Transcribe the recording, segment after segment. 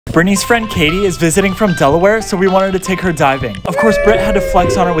Brittany's friend Katie is visiting from Delaware, so we wanted to take her diving. Of course, Britt had to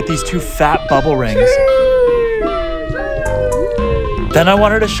flex on her with these 2 fat bubble rings. Then I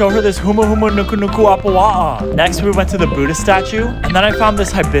wanted to show her this Huma Huma Nuku Nuku Apawa'a. Next, we went to the Buddha statue, and then I found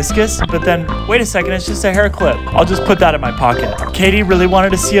this hibiscus, but then, wait a second, it's just a hair clip. I'll just put that in my pocket. Katie really wanted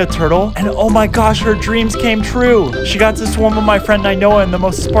to see a turtle, and oh my gosh, her dreams came true. She got to swim with my friend Nainoa in the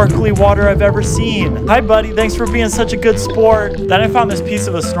most sparkly water I've ever seen. Hi, buddy, thanks for being such a good sport. Then I found this piece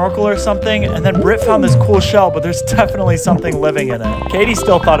of a snorkel or something, and then Britt found this cool shell, but there's definitely something living in it. Katie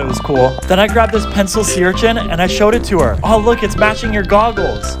still thought it was cool. Then I grabbed this pencil sea urchin, and I showed it to her. Oh, look, it's matching your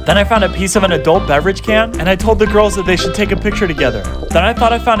goggles. Then I found a piece of an adult beverage can, and I told the girls that they should take a picture together. Then I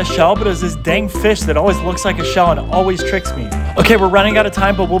thought I found a shell, but it was this dang fish that always looks like a shell and always tricks me. Okay, we're running out of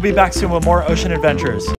time, but we'll be back soon with more ocean adventures.